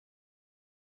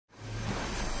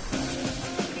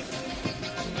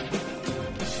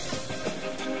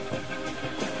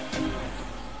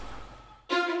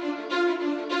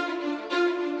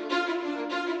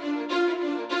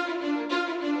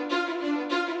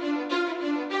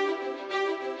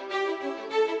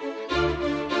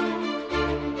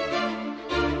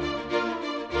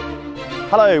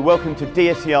Hello, welcome to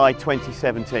DSEI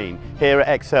 2017 here at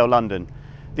Excel London.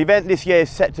 The event this year is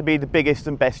set to be the biggest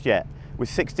and best yet, with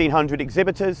 1,600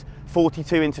 exhibitors,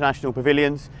 42 international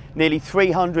pavilions, nearly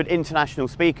 300 international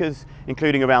speakers,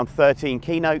 including around 13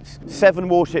 keynotes, 7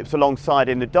 warships alongside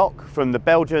in the dock from the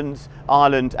Belgians,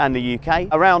 Ireland and the UK,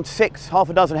 around half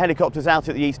a dozen helicopters out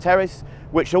at the East Terrace,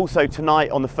 which also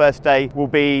tonight on the first day will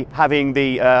be having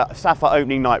the Sapphire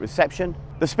opening night reception.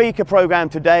 The speaker programme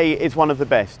today is one of the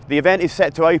best. The event is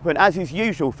set to open, as is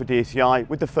usual for DSEI,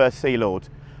 with the First Sea Lord,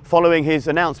 following his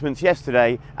announcements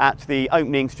yesterday at the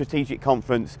opening strategic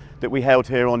conference that we held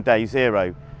here on day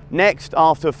 0. Next,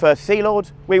 after First Sea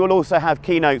Lord, we will also have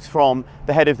keynotes from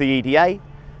the head of the EDA,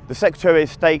 the Secretary of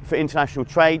State for International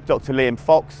Trade, Dr. Liam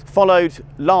Fox, followed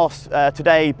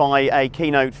today by a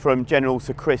keynote from General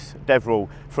Sir Chris Deverell,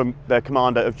 from the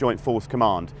Commander of Joint Force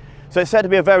Command. So it's said to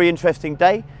be a very interesting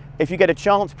day. If you get a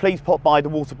chance, please pop by the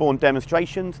waterborne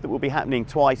demonstrations that will be happening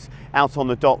twice out on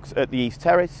the docks at the East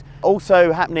Terrace.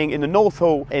 Also happening in the North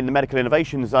Hall in the Medical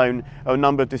Innovation Zone are a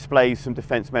number of displays from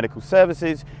Defence Medical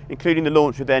Services, including the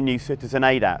launch of their new Citizen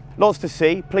Aid app. Lots to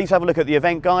see. Please have a look at the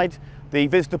event guide. The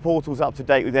visitor portal's up to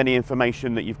date with any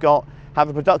information that you've got. Have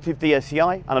a productive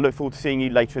DSEI, and I look forward to seeing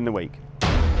you later in the week.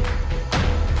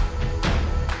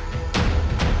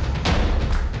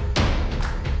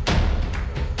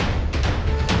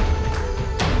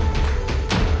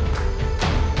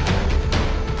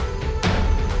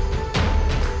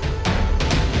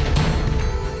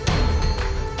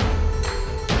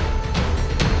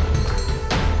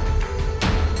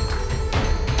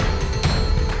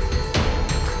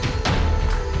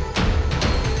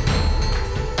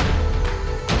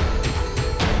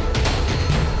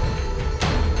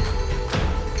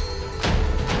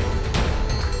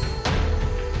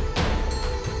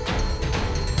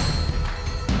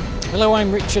 Hello,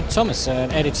 I'm Richard Thomas, an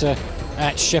editor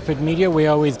at Shephard Media. We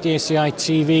are with DSEI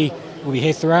TV. We'll be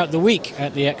here throughout the week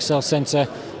at the Excel Centre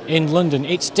in London.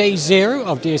 It's day 0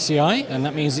 of DSEI, and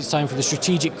that means it's time for the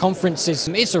strategic conferences.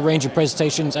 It's a range of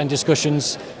presentations and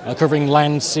discussions covering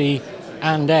land, sea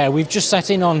and air. We've just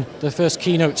sat in on the first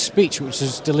keynote speech, which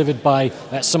was delivered by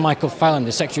Sir Michael Fallon,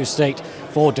 the Secretary of State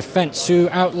for Defence, who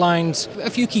outlined a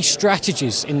few key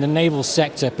strategies in the naval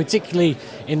sector, particularly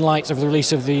in light of the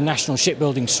release of the National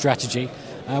Shipbuilding Strategy.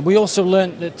 We also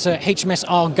learnt that HMS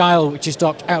Argyll, which is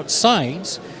docked outside,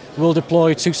 will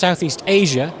deploy to Southeast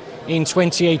Asia in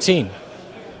 2018.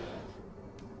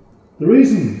 The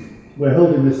reason we're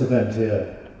holding this event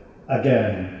here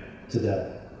again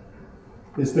today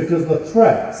is because the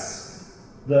threats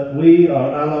that we,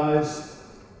 our allies,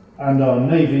 and our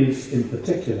navies in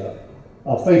particular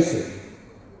are facing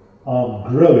are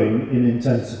growing in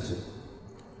intensity.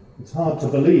 It's hard to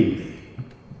believe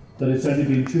that it's only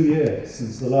been 2 years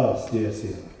since the last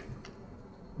DSEI.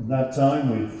 In that time,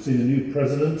 we've seen a new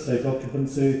president take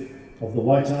occupancy of the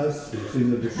White House. We've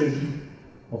seen the decision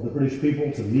of the British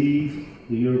people to leave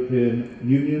the European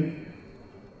Union.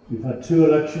 We've had 2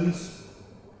 elections,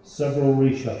 several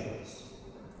reshuffles.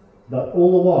 But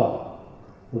all the while,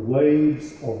 the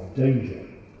waves of danger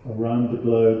around the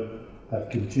globe have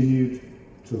continued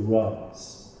to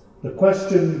rise. The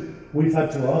question we've had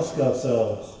to ask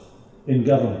ourselves in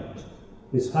government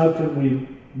is, how can we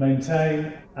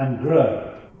maintain and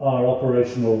grow our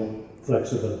operational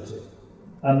flexibility?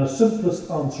 And the simplest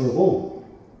answer of all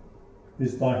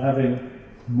is by having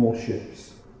more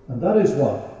ships. And that is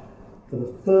why, for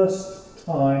the first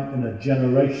time in a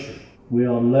generation, we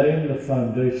are laying the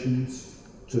foundations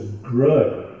to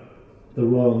grow the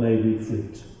Royal Navy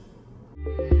fleet.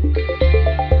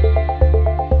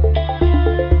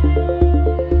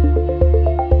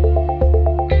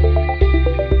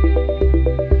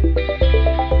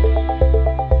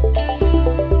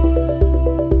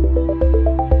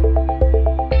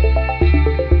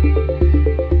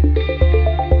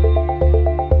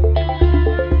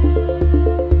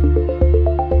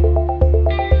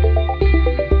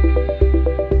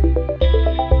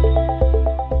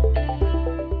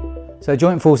 So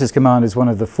Joint Forces Command is one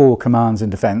of the 4 commands in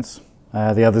defence,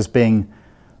 the others being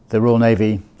the Royal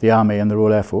Navy, the Army and the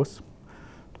Royal Air Force.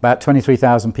 About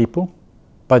 23,000 people,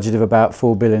 budget of about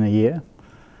 4 billion a year,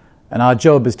 and our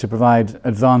job is to provide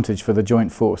advantage for the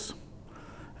Joint Force.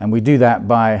 And we do that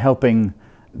by helping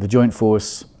the Joint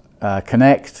Force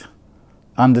connect,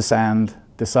 understand,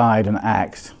 decide and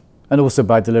act, and also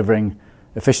by delivering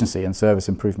efficiency and service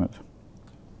improvement.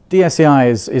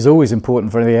 DSEI is always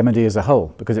important for the M&D as a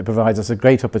whole, because it provides us a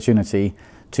great opportunity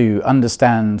to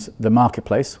understand the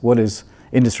marketplace, what is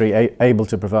industry able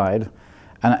to provide,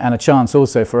 and a chance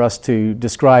also for us to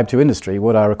describe to industry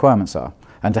what our requirements are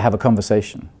and to have a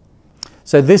conversation.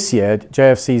 So this year,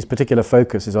 JFC's particular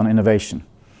focus is on innovation.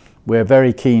 We're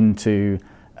very keen to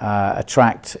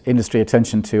attract industry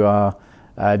attention to our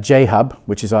J-Hub,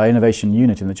 which is our innovation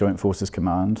unit in the Joint Forces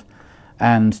Command,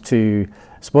 and to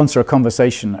sponsor a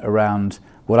conversation around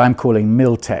what I'm calling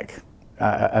MilTech,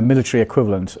 a military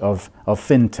equivalent of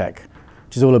FinTech,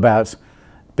 which is all about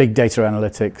big data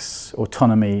analytics,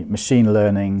 autonomy, machine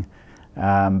learning,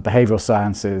 behavioral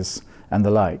sciences, and the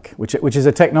like, which is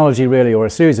a technology really, or a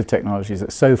series of technologies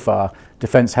that so far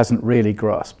defence hasn't really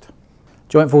grasped.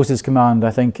 Joint Forces Command,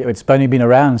 I think it's only been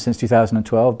around since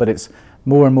 2012, but it's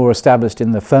more and more established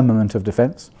in the firmament of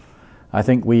defence. I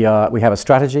think we have a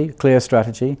strategy, a clear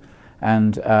strategy,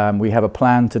 and we have a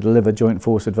plan to deliver joint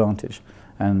force advantage.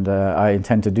 And I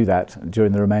intend to do that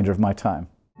during the remainder of my time.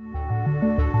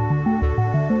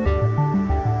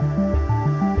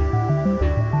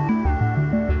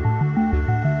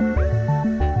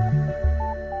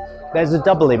 There's a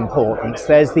double importance.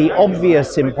 There's the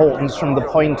obvious importance from the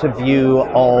point of view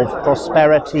of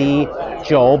prosperity,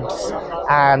 jobs,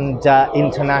 and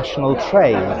international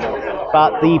trade.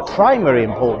 But the primary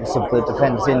importance of the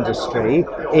defence industry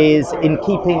is in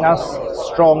keeping us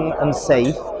strong and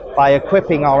safe by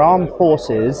equipping our armed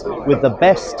forces with the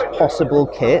best possible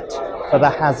kit for the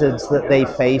hazards that they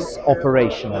face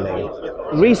operationally.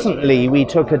 Recently, we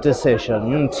took a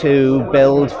decision to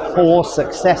build 4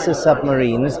 successor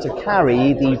submarines to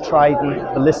carry the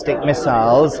Trident ballistic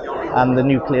missiles and the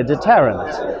nuclear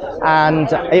deterrent. And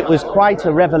it was quite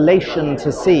a revelation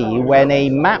to see when a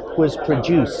map was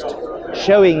produced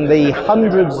showing the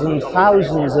hundreds and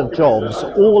thousands of jobs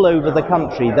all over the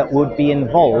country that would be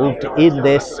involved in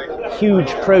this huge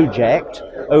project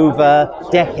over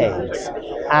decades.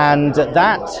 And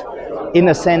that, in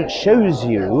a sense, shows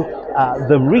you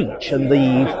the reach and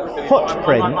the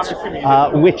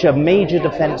footprint which a major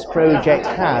defence project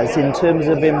has in terms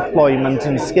of employment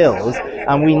and skills.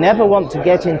 And we never want to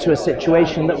get into a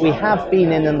situation that we have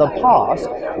been in the past,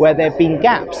 where there have been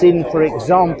gaps in, for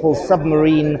example,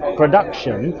 submarine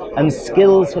production, and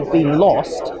skills have been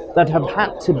lost that have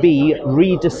had to be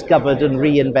rediscovered and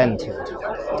reinvented.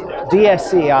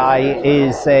 DSEI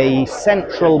is a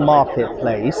central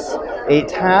marketplace.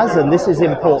 It has, and this is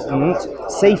important,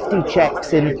 safety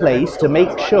checks in place to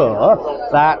make sure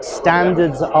that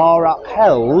standards are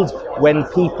upheld when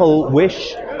people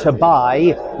wish to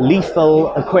buy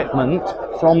lethal equipment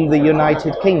from the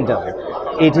United Kingdom.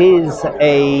 It is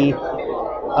a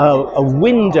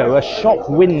window, a shop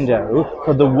window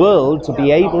for the world to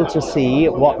be able to see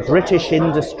what British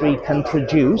industry can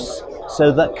produce, so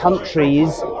that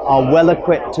countries are well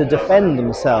equipped to defend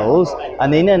themselves.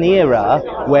 And in an era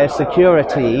where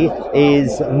security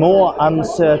is more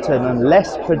uncertain and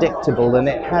less predictable than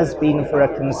it has been for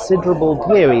a considerable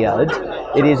period,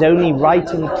 it is only right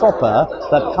and proper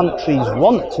that countries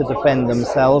want to defend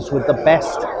themselves with the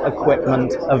best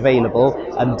equipment available,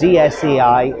 and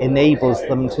DSEI enables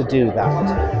them to do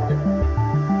that.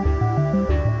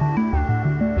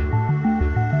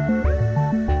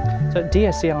 So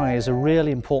DSEI is a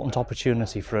really important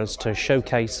opportunity for us to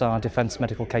showcase our defence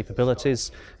medical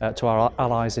capabilities to our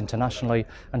allies internationally,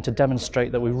 and to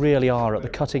demonstrate that we really are at the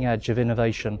cutting edge of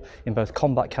innovation in both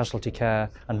combat casualty care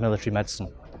and military medicine.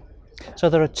 So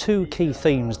there are 2 key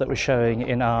themes that we're showing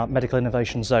in our medical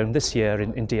innovation zone this year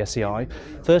in DSEI.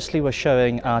 Firstly, we're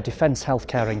showing our defence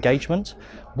healthcare engagement,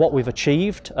 what we've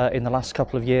achieved in the last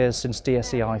couple of years since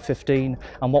DSEI 15,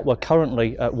 and what we're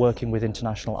currently working with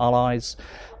international allies.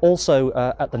 Also,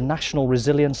 at the national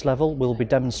resilience level, we'll be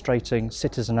demonstrating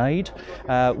citizen aid,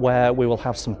 where we will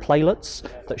have some playlets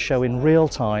that show in real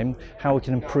time how we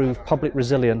can improve public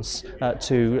resilience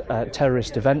to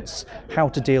terrorist events, how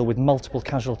to deal with multiple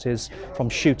casualties from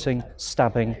shooting,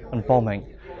 stabbing and bombing.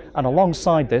 And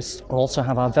alongside this, we'll also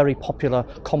have our very popular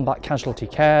combat casualty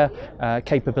care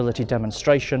capability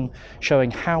demonstration, showing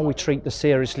how we treat the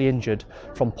seriously injured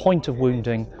from point of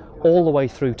wounding all the way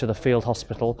through to the field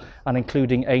hospital, and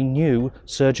including a new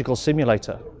surgical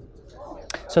simulator.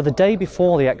 So the day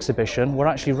before the exhibition, we're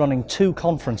actually running 2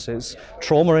 conferences,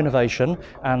 Trauma Innovation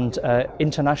and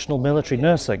International Military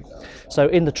Nursing. So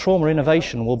in the Trauma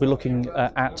Innovation, we'll be looking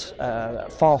at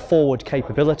far forward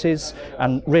capabilities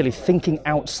and really thinking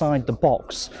outside the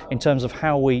box in terms of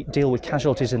how we deal with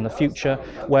casualties in the future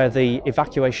where the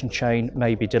evacuation chain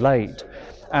may be delayed.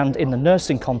 And in the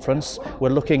nursing conference, we're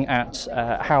looking at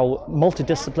how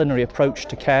multidisciplinary approach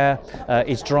to care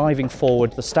is driving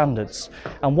forward the standards.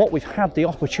 And what we've had the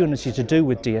opportunity to do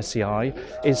with DSEI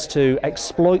is to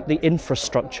exploit the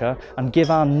infrastructure and give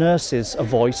our nurses a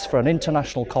voice for an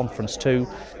international conference too,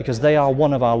 because they are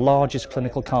one of our largest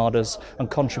clinical cadres and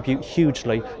contribute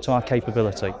hugely to our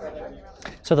capability.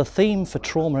 So the theme for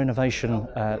trauma innovation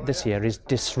this year is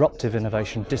disruptive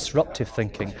innovation, disruptive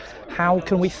thinking. How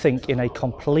can we think in a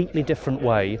completely different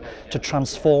way to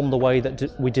transform the way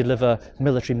that we deliver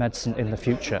military medicine in the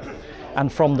future?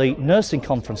 And from the nursing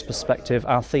conference perspective,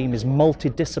 our theme is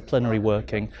multidisciplinary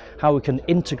working, how we can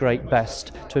integrate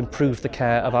best to improve the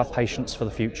care of our patients for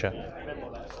the future.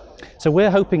 So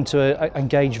we're hoping to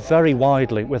engage very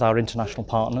widely with our international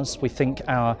partners. We think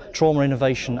our trauma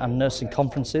innovation and nursing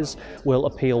conferences will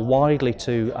appeal widely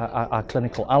to our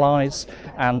clinical allies,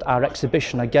 and our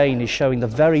exhibition again is showing the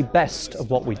very best of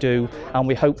what we do, and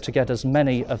we hope to get as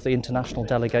many of the international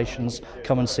delegations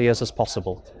come and see us as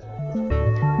possible.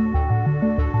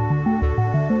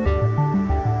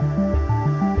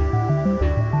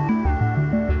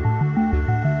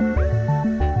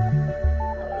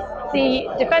 The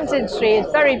defence industry is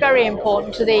very, very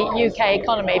important to the UK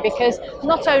economy, because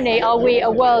not only are we a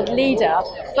world leader,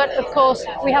 but of course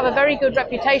we have a very good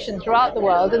reputation throughout the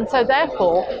world, and so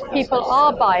therefore people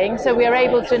are buying, so we are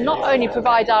able to not only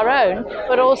provide our own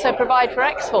but also provide for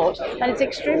export. And it's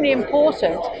extremely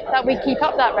important that we keep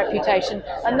up that reputation,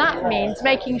 and that means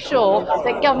making sure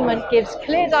that government gives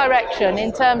clear direction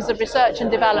in terms of research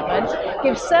and development,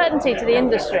 gives certainty to the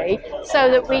industry, so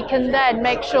that we can then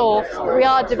make sure that we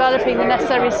are developing the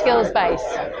necessary skills base.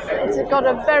 It's got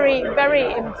a very,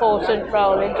 very important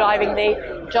role in driving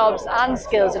the jobs and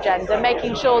skills agenda,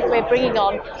 making sure that we're bringing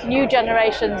on new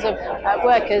generations of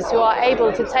workers who are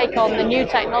able to take on the new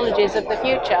technologies of the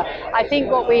future. I think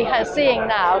what we are seeing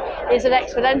now is an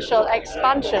exponential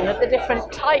expansion of the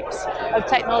different types of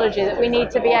technology that we need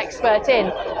to be expert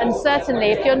in, and certainly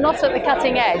if you're not at the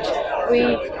cutting edge,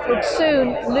 we would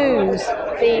soon lose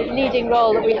the leading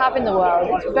role that we have in the world.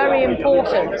 It's very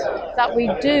important that we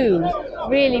do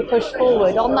really push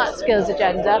forward on that skills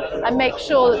agenda and make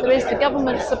sure that there is the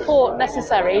government support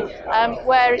necessary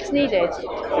where it's needed.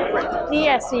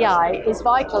 DSEI is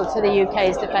vital to the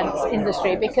UK's defence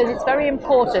industry, because it's very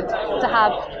important to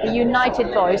have a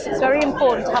united voice. It's very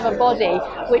important to have a body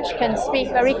which can speak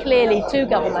very clearly to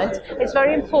government. It's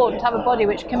very important to have a body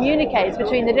which communicates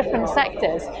between the different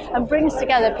sectors and brings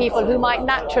together people who might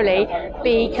naturally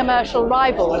be commercial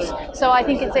rivals. So I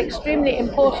think it's extremely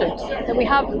important that we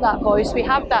have that voice, we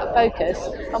have that focus,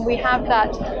 and we have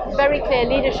that very clear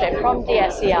leadership from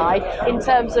DSEI in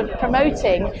terms of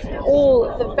promoting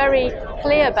all the very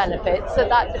clear benefits that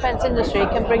that defence industry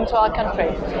can bring to our country.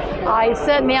 I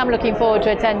certainly am looking forward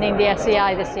to attending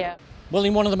DSEI this year. Well,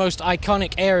 in one of the most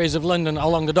iconic areas of London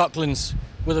along the Docklands,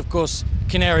 with of course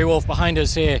Canary Wharf behind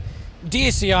us here,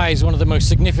 DSEI is one of the most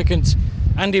significant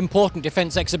and important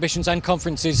defence exhibitions and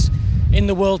conferences in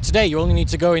the world today. You only need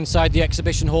to go inside the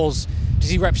exhibition halls to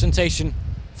see representation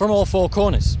from all four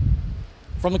corners.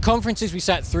 From the conferences we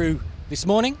sat through this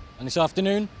morning and this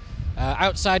afternoon,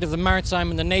 outside of the maritime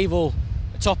and the naval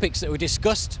topics that were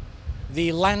discussed,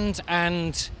 the land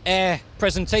and air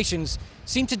presentations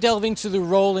seem to delve into the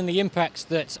role and the impacts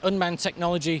that unmanned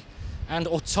technology and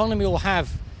autonomy will have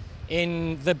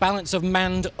in the balance of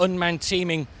manned-unmanned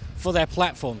teaming for their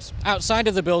platforms. Outside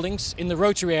of the buildings, in the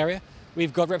rotary area,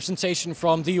 we've got representation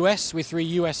from the US with 3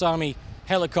 US Army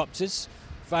helicopters,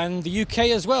 and the UK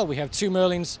as well. We have 2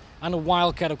 Merlins and a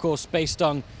Wildcat, of course, based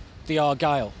on the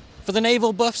Argyle. For the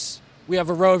naval buffs, we have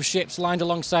a row of ships lined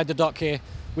alongside the dock here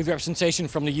with representation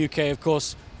from the UK, of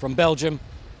course, from Belgium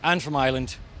and from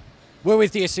Ireland. We're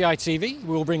with DSEI TV.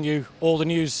 We will bring you all the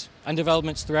news and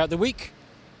developments throughout the week.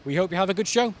 We hope you have a good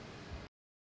show.